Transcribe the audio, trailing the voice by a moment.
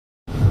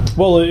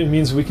Well, it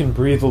means we can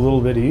breathe a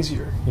little bit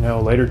easier. You know,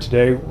 later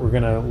today we're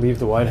going to leave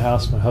the White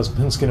House. My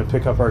husband's going to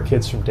pick up our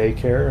kids from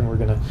daycare, and we're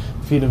going to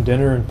feed them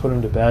dinner and put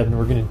them to bed, and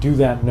we're going to do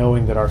that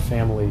knowing that our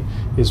family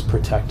is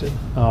protected.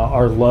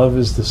 Our love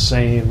is the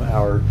same.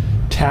 Our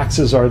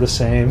taxes are the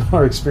same.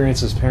 Our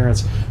experience as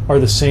parents are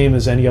the same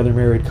as any other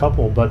married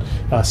couple. But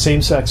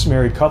same-sex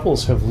married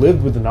couples have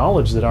lived with the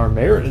knowledge that our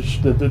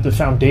marriage, the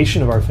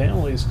foundation of our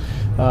families,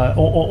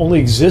 only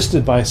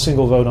existed by a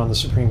single vote on the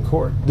Supreme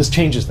Court. This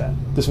changes that.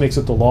 This makes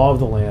it the law of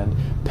the land,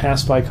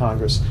 passed by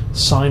Congress,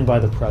 signed by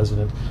the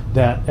President,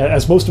 that,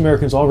 as most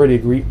Americans already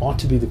agree, ought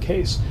to be the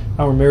case.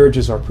 Our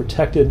marriages are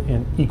protected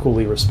and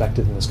equally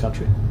respected in this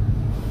country.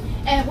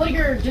 And what are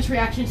your just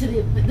reaction to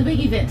the big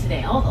event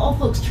today? All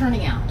folks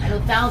turning out. I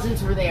know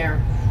thousands were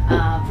there.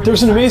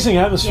 There's an amazing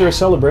atmosphere of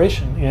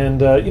celebration,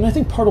 and I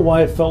think part of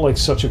why it felt like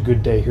such a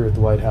good day here at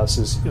the White House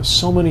is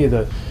so many of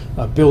the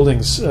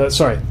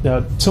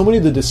so many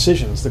of the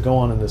decisions that go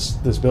on in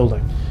this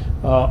building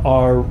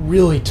are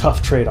really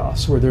tough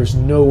trade-offs, where there's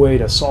no way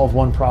to solve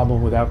one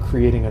problem without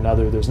creating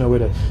another. There's no way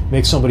to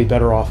make somebody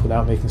better off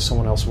without making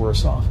someone else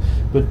worse off.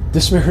 But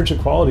this Marriage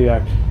Equality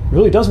Act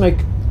really does make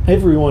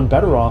everyone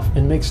better off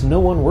and makes no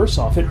one worse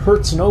off. It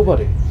hurts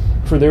nobody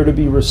for there to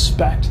be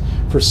respect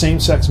for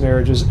same-sex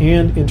marriages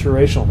and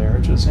interracial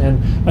marriages.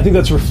 And I think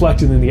that's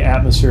reflected in the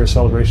atmosphere of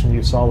celebration that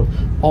you saw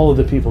with all of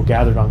the people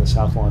gathered on the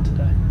South Lawn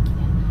today.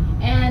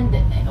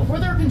 And were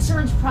there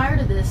concerns prior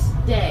to this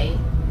day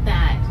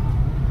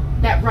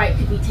that right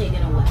could be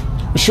taken away?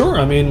 Sure.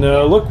 I mean,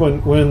 look,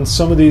 when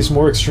some of these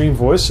more extreme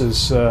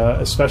voices,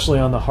 especially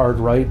on the hard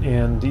right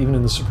and even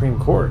in the Supreme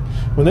Court,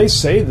 when they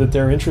say that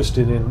they're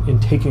interested in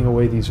taking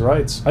away these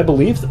rights, I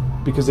believe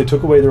them, because they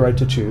took away the right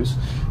to choose.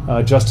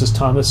 Justice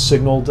Thomas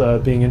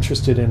signaled being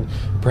interested in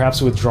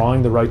perhaps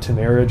withdrawing the right to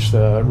marriage,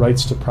 the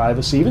rights to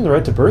privacy, even the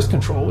right to birth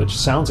control, which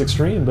sounds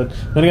extreme, but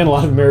then again, a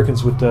lot of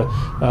Americans would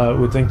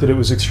think that it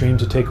was extreme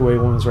to take away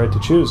a woman's right to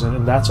choose,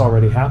 and that's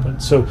already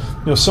happened. So,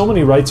 so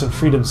many rights and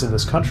freedoms in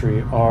this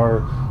country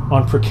are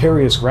on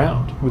precarious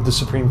ground with the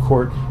Supreme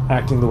Court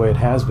acting the way it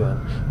has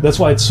been. That's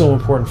why it's so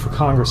important for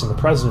Congress and the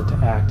President to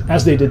act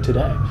as they did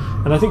today.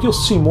 And I think you'll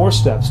see more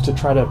steps to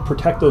try to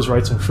protect those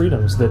rights and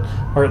freedoms that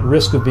are at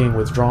risk of being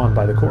withdrawn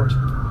by the court.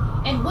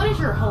 And what is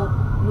your hope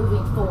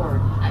moving forward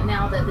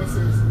now that this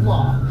is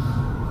law?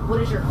 What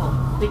is your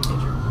hope, big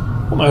picture?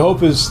 Well, my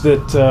hope is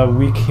that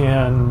we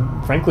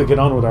can, frankly, get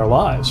on with our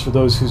lives for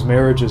those whose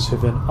marriages have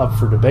been up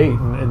for debate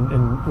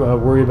and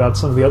worry about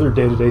some of the other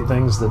day-to-day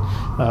things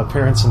that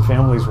parents and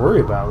families worry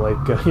about, like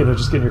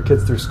just getting your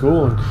kids through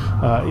school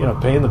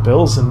and paying the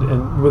bills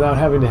and without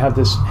having to have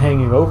this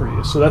hanging over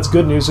you. So that's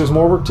good news. There's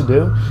more work to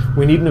do.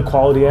 We need an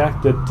Equality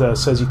Act that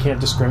says you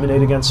can't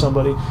discriminate against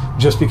somebody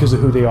just because of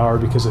who they are,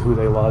 because of who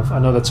they love. I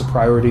know that's a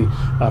priority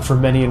for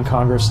many in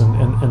Congress,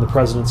 and the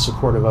President's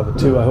supportive of it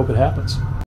too. I hope it happens.